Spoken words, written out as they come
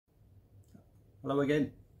Hello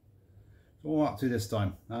again. So what am I up to this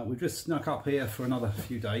time? We've just snuck up here for another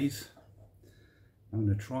few days. I'm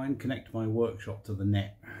going to try and connect my workshop to the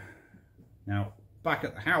net. Now, back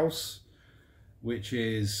at the house, which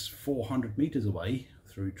is 400 meters away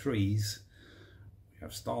through trees, we have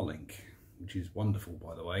Starlink, which is wonderful,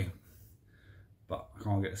 by the way, but I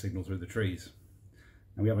can't get a signal through the trees.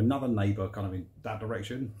 And we have another neighbour kind of in that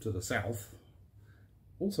direction to the south,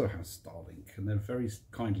 also has Starlink, and they've very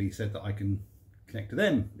kindly said that I can connect to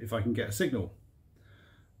them if I can get a signal,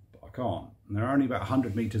 but I can't. And they're only about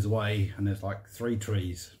 100 meters away and there's like 3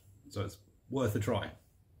 trees, so it's worth a try.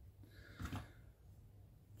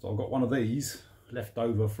 So I've got one of these left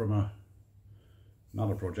over from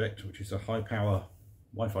another project, which is a high power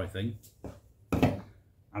Wi-Fi thing,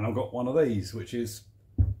 and I've got one of these which is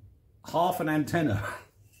half an antenna.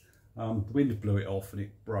 The wind blew it off and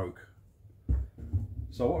it broke.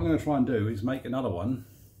 So what I'm going to try and do is make another one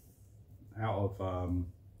out of, I don't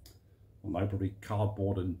know, probably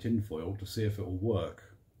cardboard and tin foil to see if it will work.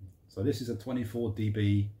 So this is a 24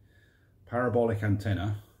 dB parabolic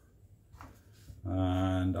antenna,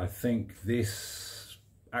 and I think this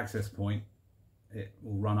access point, it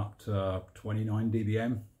will run up to 29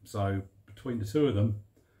 dBm. So between the two of them,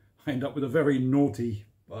 I end up with a very naughty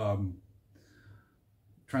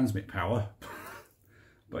transmit power.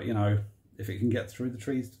 But you know, if it can get through the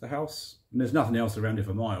trees to the house, and there's nothing else around it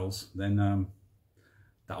for miles, then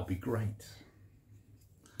that'll be great.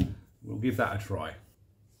 We'll give that a try.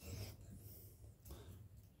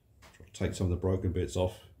 Take some of the broken bits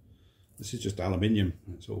off. This is just aluminium,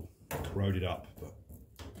 it's all corroded up, but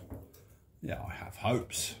yeah, I have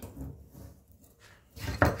hopes.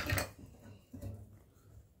 Kind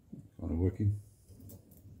of working.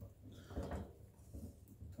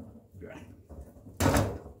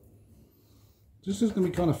 This is going to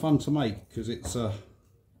be kind of fun to make because it's a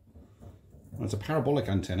parabolic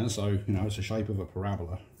antenna, so you know it's the shape of a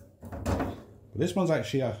parabola. But this one's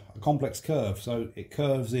actually a complex curve, so it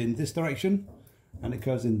curves in this direction and it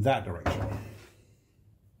curves in that direction.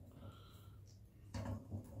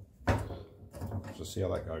 Let's see how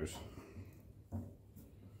that goes.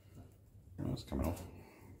 Oh, it's coming off.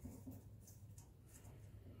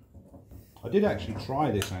 I did actually try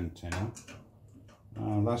this antenna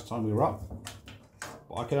last time we were up,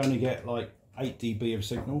 but I could only get like 8 dB of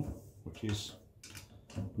signal, which is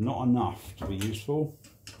not enough to be useful.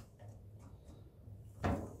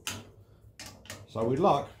 So with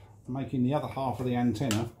luck, making the other half of the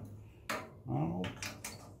antenna, well,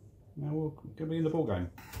 now we're going to be in the ball game.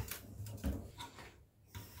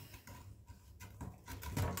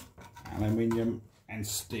 Aluminium and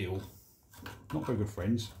steel, not very good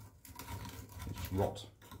friends. It's rot.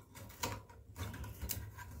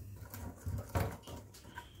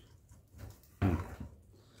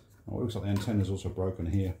 Oh, it looks like the antenna is also broken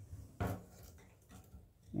here.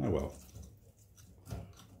 Oh well,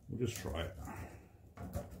 we'll just try it.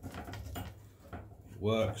 It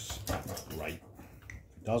works, great.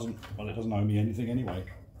 If it doesn't, well, it doesn't owe me anything anyway.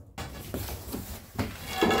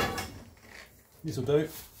 This will do.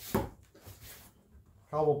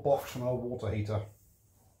 Cardboard box from an old water heater.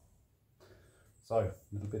 So, a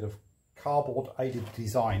little bit of cardboard aided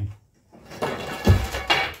design.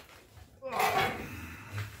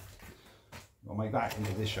 I'll make that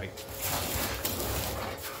into this shape.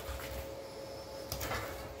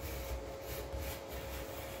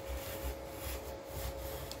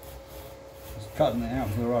 Just cutting it out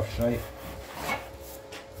for the rough shape.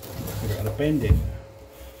 We're going to bend it.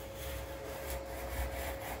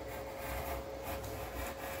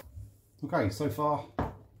 Okay, so far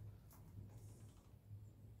I've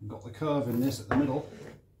got the curve in this at the middle.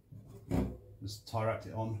 Just tie wrapped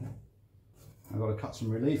it on. I've got to cut some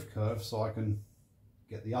relief curves so I can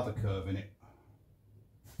get the other curve in it.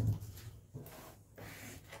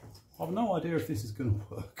 I've no idea if this is going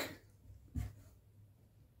to work.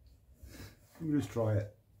 Let me just try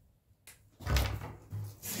it.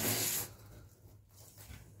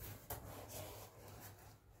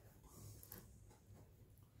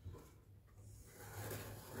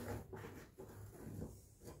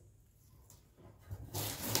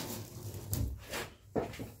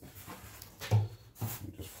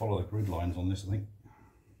 Follow the grid lines on this, I think.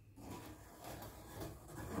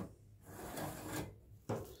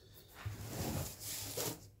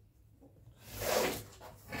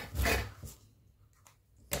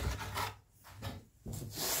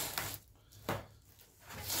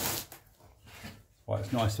 Well,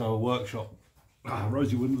 it's nice to have a workshop.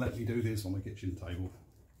 Rosie wouldn't let me do this on the kitchen table.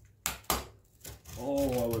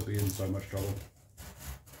 Oh, I would be in so much trouble.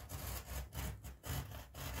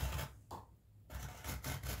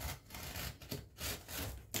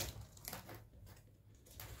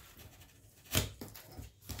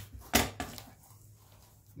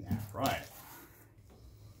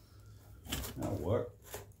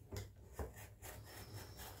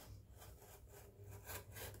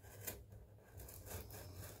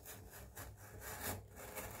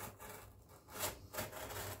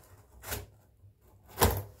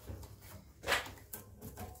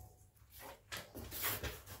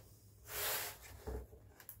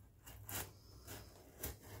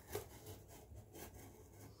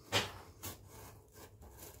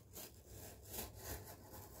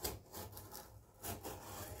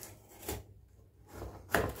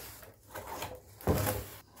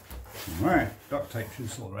 Right, duct tape should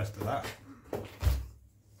sort the rest of that.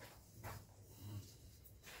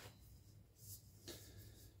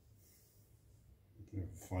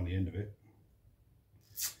 Find the end of it.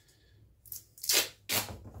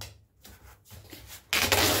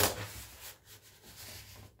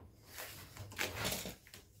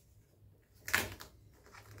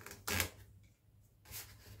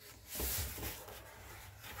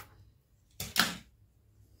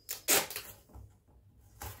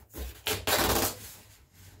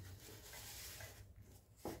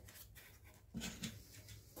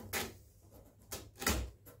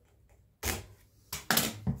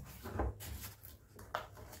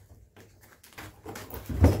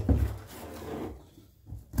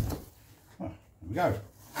 We go.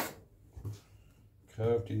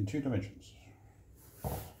 Curved in 2 dimensions.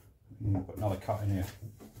 Put another cut in here.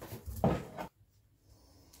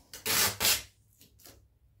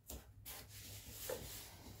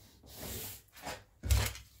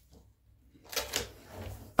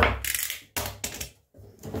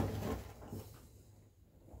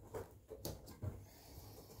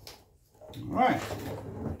 Right.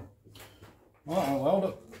 Well,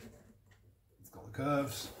 look. It's got the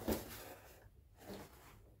curves.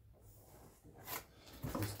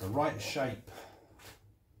 It's the right shape.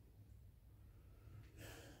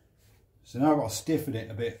 So now I've got to stiffen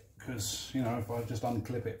it a bit because, you know, if I just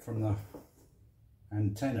unclip it from the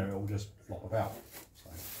antenna, it'll just flop about.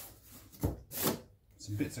 So,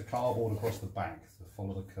 some bits of cardboard across the back to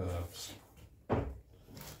follow the curves.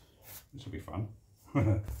 This will be fun.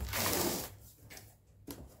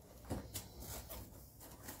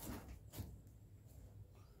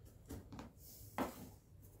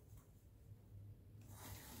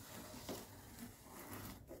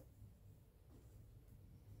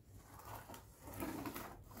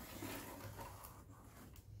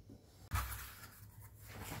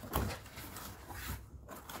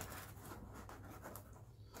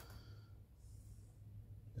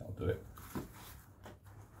 That'll do it.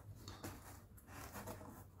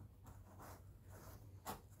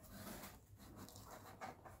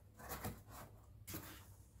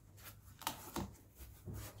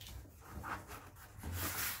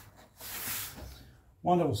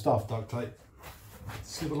 Wonderful stuff, duct tape.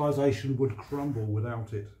 Civilization would crumble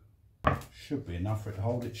without it. Should be enough for it to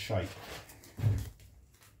hold its shape.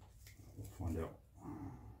 We'll find out.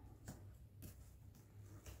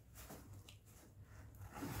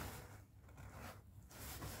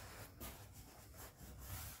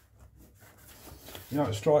 You know,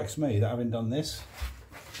 it strikes me that having done this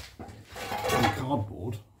on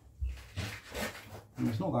cardboard, and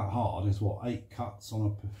it's not that hard, it's what, 8 cuts on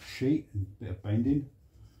a sheet and a bit of bending.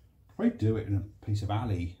 Probably do it in a piece of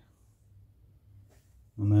alley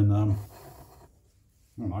and then I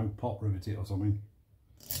don't know, pop rivet it or something.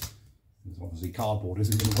 Because obviously cardboard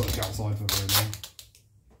isn't going to work outside for very long.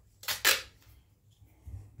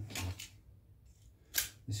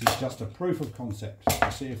 This is just a proof of concept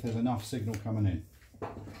to see if there's enough signal coming in.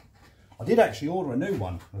 I did actually order a new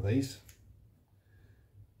one of these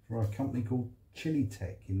for a company called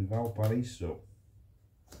Chilitech in Valparaiso.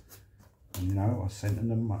 And, you know, I sent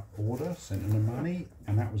them my order, sent them the money,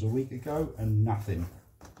 and that was a week ago, and nothing.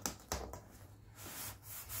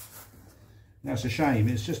 Now it's a shame,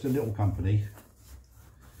 it's just a little company.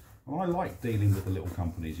 And I like dealing with the little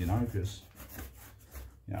companies, you know, because,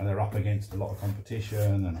 you know, they're up against a lot of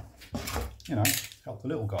competition and, you know, help the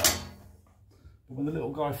little guy. But when the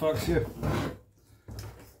little guy fucks you,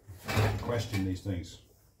 question these things.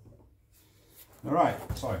 Alright,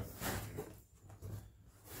 so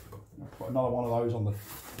I'll put another one of those on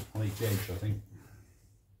each edge, I think.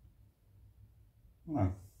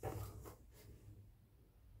 No.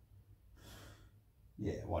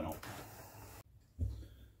 Yeah, why not?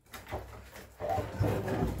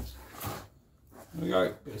 There we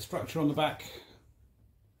go, bit of structure on the back.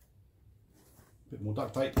 Bit more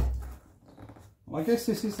duct tape. Well, I guess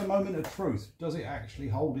this is the moment of truth. Does it actually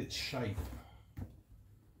hold its shape?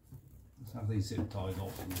 Let's have these zip ties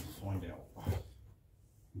off and find out.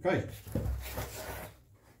 Okay.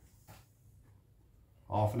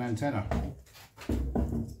 Half an antenna.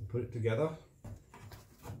 Put it together.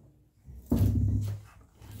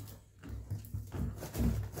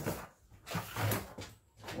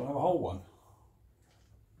 We'll have a whole one.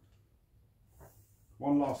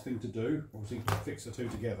 One last thing to do, obviously to fix the two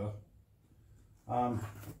together.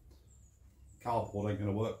 Cardboard ain't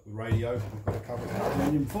going to work with radio. I've got to cover it in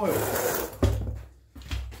aluminium foil.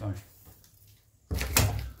 So,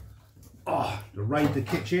 to raid the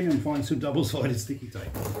kitchen and find some double-sided sticky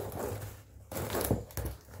tape.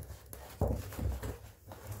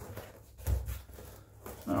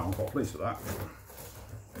 Now I've got quite pleased with that.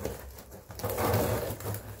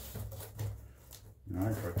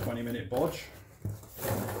 Now for a 20-minute bodge, I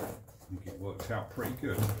think it works out pretty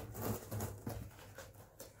good.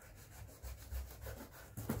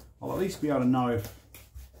 I'll at least be able to know if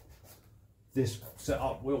this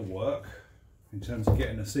setup will work in terms of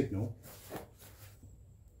getting a signal.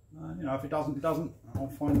 You know, if it doesn't, it doesn't. I'll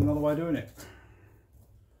find another way of doing it.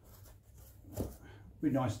 It'd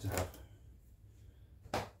be nice to have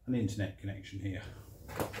an internet connection here.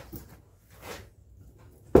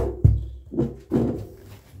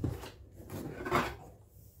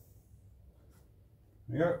 There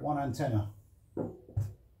we go, one antenna.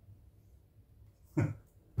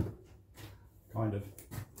 Kind of.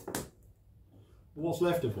 What's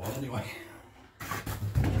left of one anyway.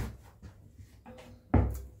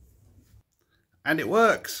 And it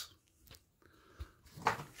works.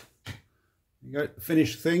 There you go, the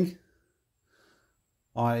finished thing.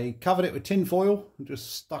 I covered it with tin foil and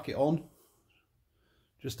just stuck it on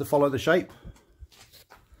just to follow the shape.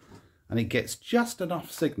 And it gets just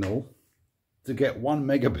enough signal to get 1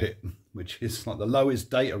 megabit, which is like the lowest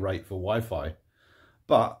data rate for Wi-Fi.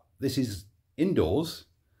 But this is indoors.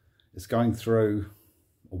 It's going through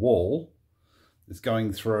a wall. It's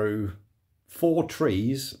going through 4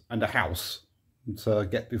 trees and a house to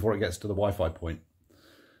get before it gets to the Wi-Fi point.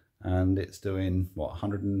 And it's doing what,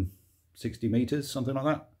 160 meters, something like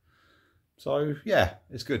that. So yeah,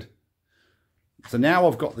 it's good. So now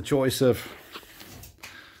I've got the choice of,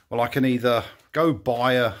 well, I can either go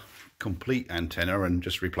buy a complete antenna and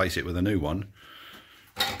just replace it with a new one,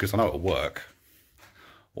 because I know it'll work,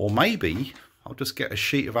 or maybe I'll just get a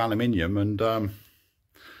sheet of aluminium and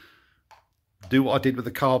do what I did with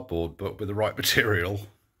the cardboard, but with the right material,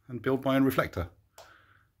 and build my own reflector.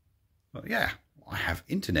 But yeah, I have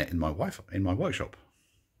internet in my Wi-Fi in my workshop.